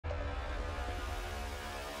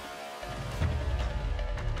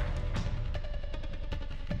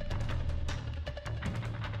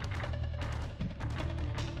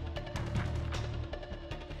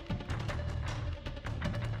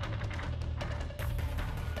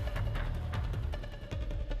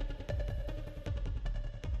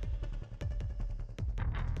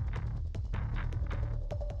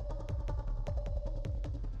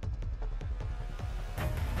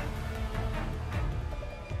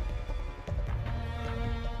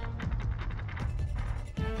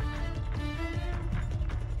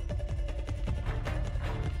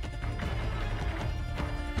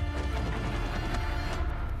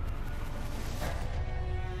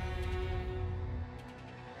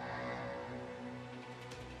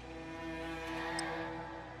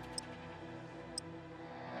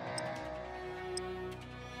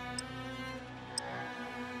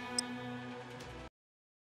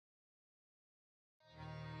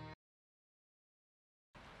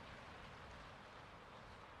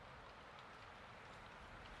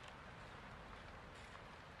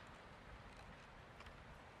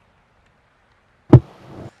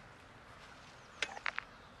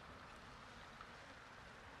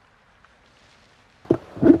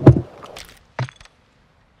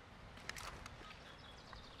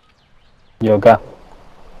Yoga.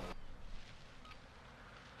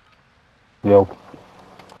 Yo.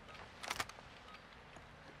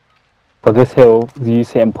 For this hill, you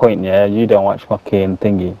sit and point, yeah? You don't watch fucking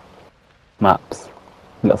thingy. Maps.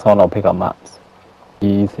 Let someone not pick up maps.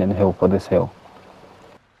 You sit in the hill for this hill.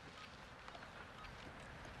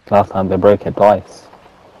 Last time they broke it twice.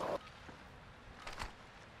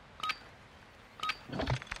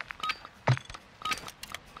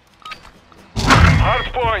 Hard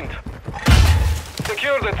point.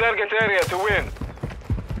 Secure the target area to win.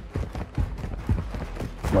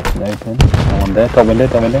 What's open? Someone there, top window,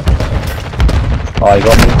 top window. Oh, he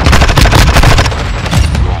got me.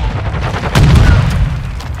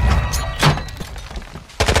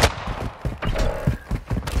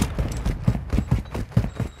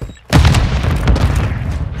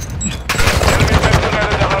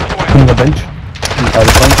 On the bench. Inside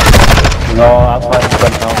the front. No, outside the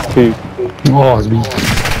front now. Two. Oh, it's weak.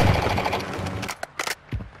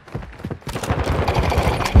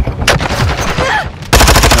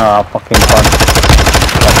 Ah, fucking fun.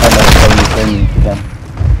 I kind of tell you again.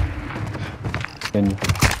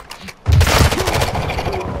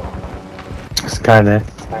 This guy there.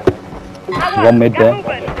 One mid there.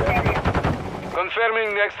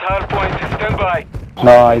 Confirming next hard point. Stand by.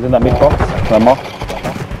 No, he's in that mid box. I'm off.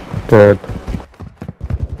 Good.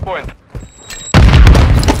 Point.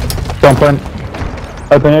 Jump in.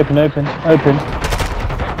 Open, open, open, open.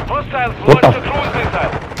 Hostiles What launched the- a cruise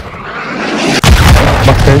missile.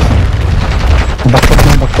 Backstairs. Back up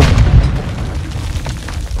now, back up.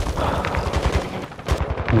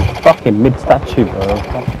 Fucking mid statue, bro.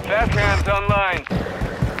 Fast hands online.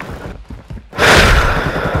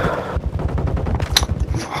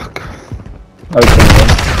 Fuck. Open again.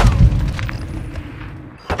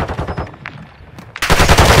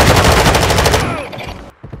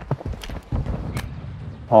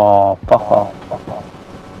 Oh, fuck off.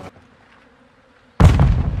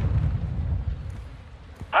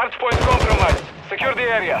 Hard point compromised. Secure the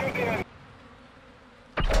area.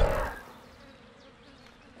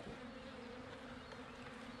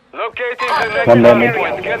 Locating the next One hard minute.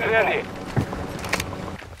 point. Get ready.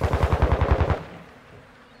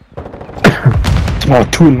 Oh,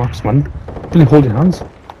 two in marks, man. Really hold your hands.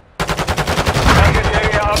 Target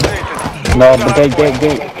area updated. No, but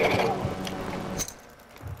gate.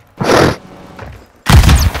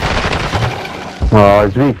 Oh,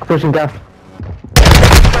 it's weak. Pushing gas.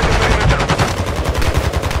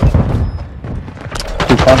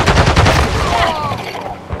 Two front.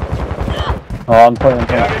 Oh, on point, on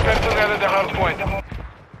point. Enemy personnel at the hard point.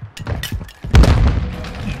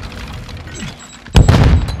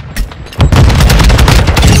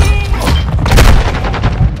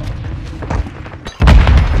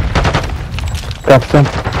 Gas them.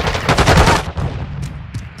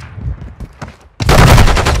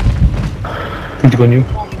 Need to go new.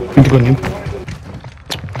 Need to go new.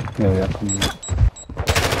 Yeah, come on.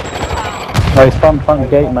 Oh, he's front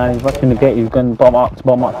gate, man. He's watching the gate. He's going bottom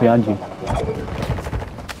up behind you.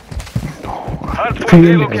 Hard point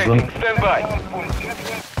Three enemies, relocating. Stand by.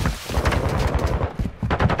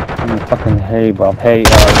 Fucking hey, bro. Hey,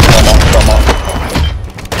 bottom up.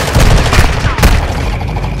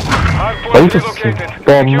 Hard Why point you just relocated.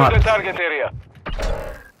 bomb Secure nuts? the target area.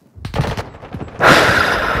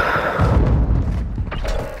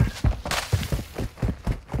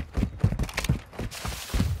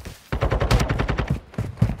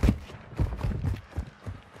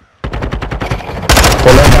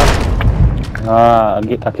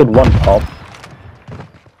 I killed one top.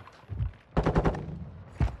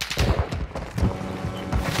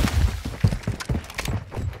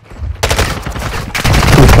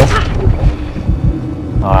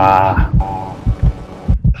 Ah.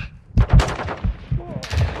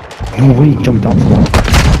 No way, he jumped out for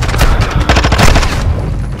that.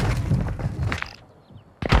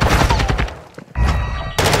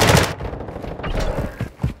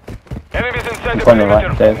 Enemies inside the On the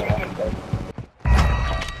right, perimeter. Dave.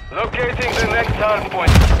 Locating the next hard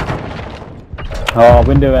point. Oh,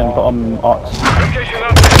 window and bottom arch. Location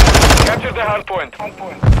update. Capture the hard point.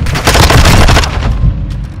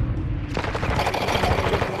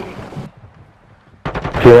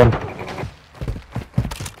 Clear.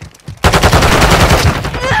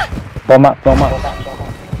 Bomb up.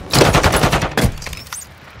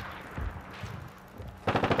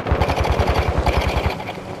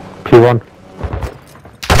 P1.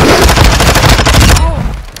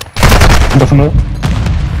 Doesn't know.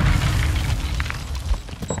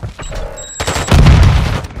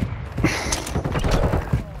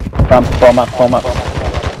 Bomb up.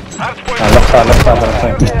 Hard point. Left side, what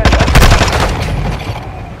I'm saying.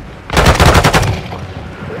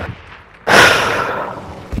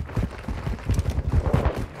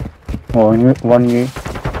 One new.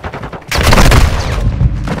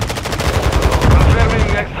 Confirming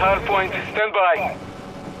next hard point. Stand by.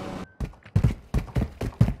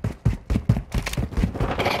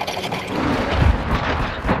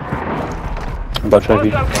 Got trophy.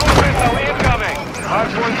 Hostile cruise missile incoming. Hard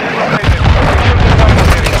point relocated. Secure the target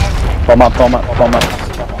area. Bomb up.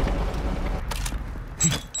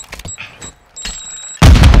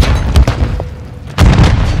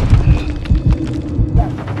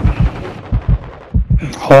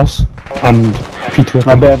 Horse and P2.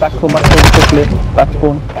 My bear, back spawn, quickly. Back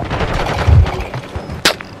spawn.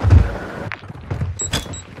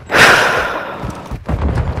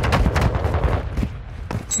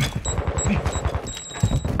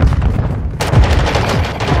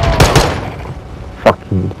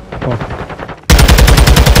 Fucking fuck.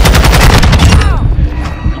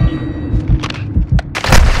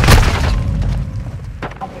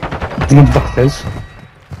 One's backstairs.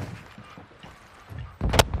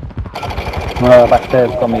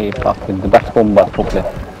 Backstairs got me fucking the back spawn back quickly.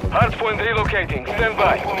 Hard point relocating. Stand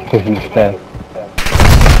by. Pushing the stairs.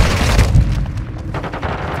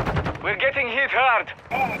 We're getting hit hard.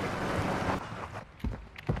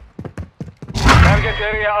 Target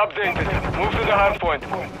area updated. Move to the hard point.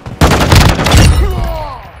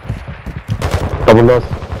 Double loss.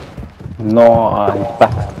 No, he's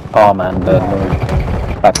back. Oh man, the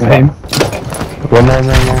back Him.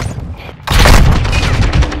 No.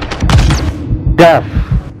 Gav!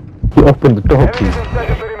 He opened the door, Enemies please. inside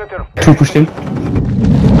the perimeter. Two pushed in.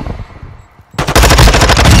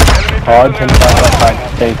 Oh, I think back.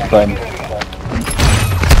 Stay going.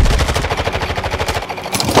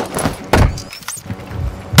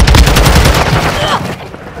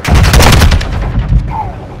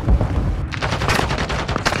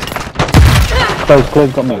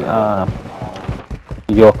 Close got me.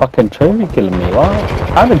 You're fucking trophy killing me. What?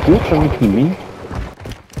 How did you trophy kill me?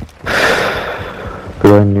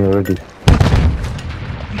 Going you already.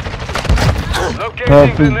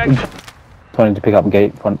 Locating the next. Trying to pick up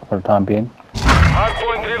gate for the time being. Hard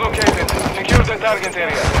point relocated. Secure the target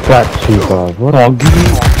area. That's too bad. What? I'll give you.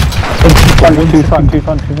 Two front.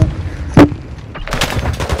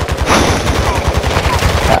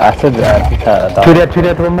 I said two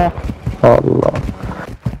there, one more. Allah.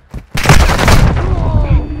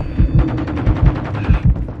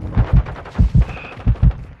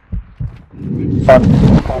 Front.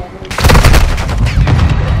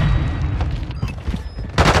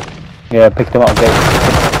 Yeah, picked him up gate.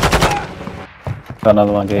 Got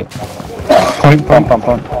another one gate. Point.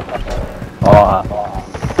 Oh,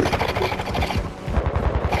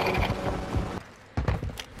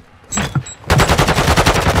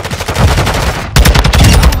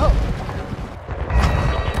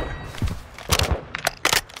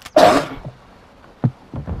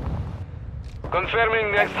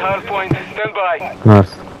 Confirming next hard point. Stand by.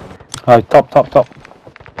 nice. Alright, top.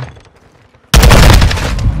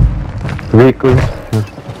 Vehicles.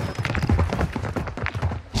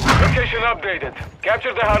 Location updated.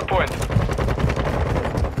 Capture the hard point.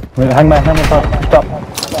 Wait, hang on, stop.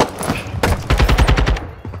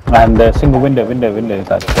 And single window is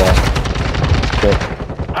at good.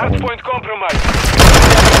 Hard point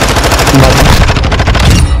compromised.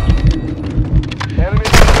 Enemy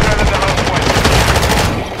personnel at the hard point.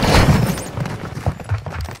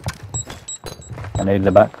 I need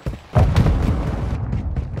the back.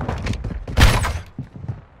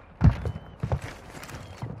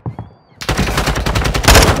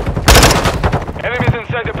 Enemies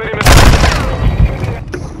inside the perimeter.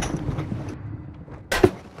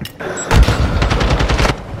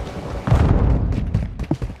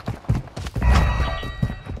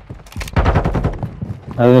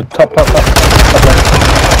 Top.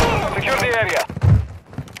 Secure the area.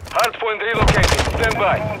 Hard point relocated. Stand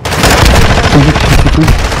by.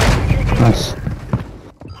 Nice.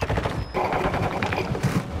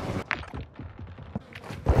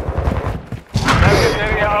 Target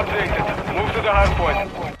area updated. Move to the hard point.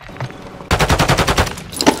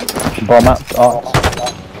 Bomb up, arch.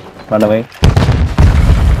 Run away.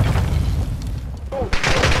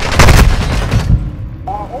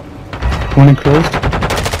 One enclosed.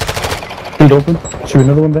 Field open. Shoot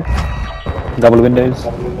another one there. Double windows.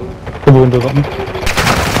 Double windows open.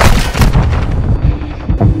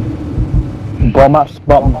 Bomb maps,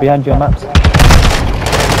 bomb behind your maps.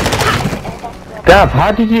 Gav,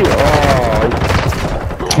 how did you? Oh,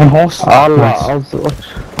 One horse. Allah. Nice.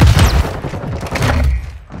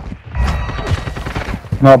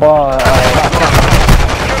 No, but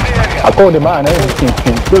I called him out and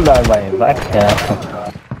everything. Still that way. Like,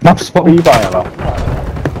 Map spot. what are you buying, bro?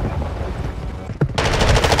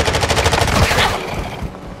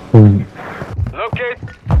 Locate.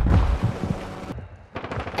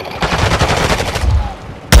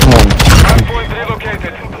 Hardpoint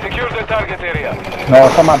relocated. Secure the target area. No,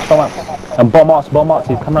 come on. And bomb arts.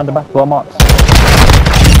 He's coming around the back, bomb arts.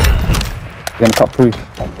 He's gonna cut through.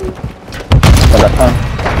 By that time.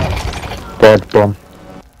 Dead, bomb.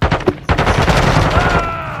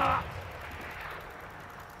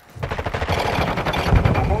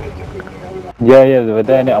 Yeah, we're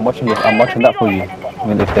there now. I'm watching that for you. I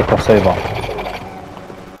mean, if they cross over.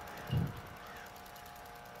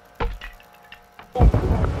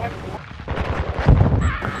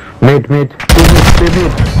 Mid. Mid.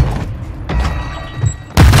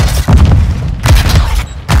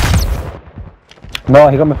 No,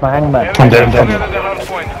 he got me from hangman. I'm dead. Together the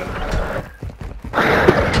hardpoint.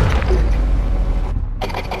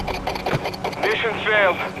 Mission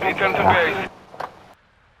failed. Return to base.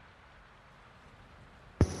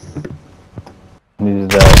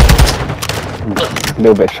 He's a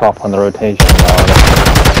little bit sharp on the rotation now.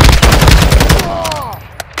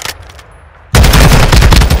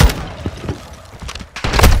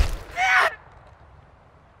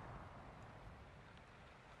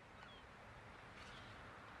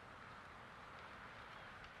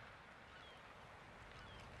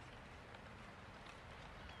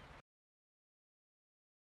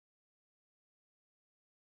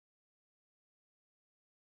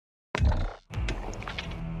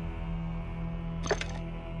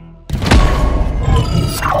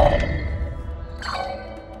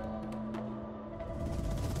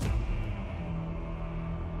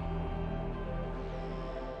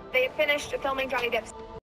 They finished filming Johnny Depp's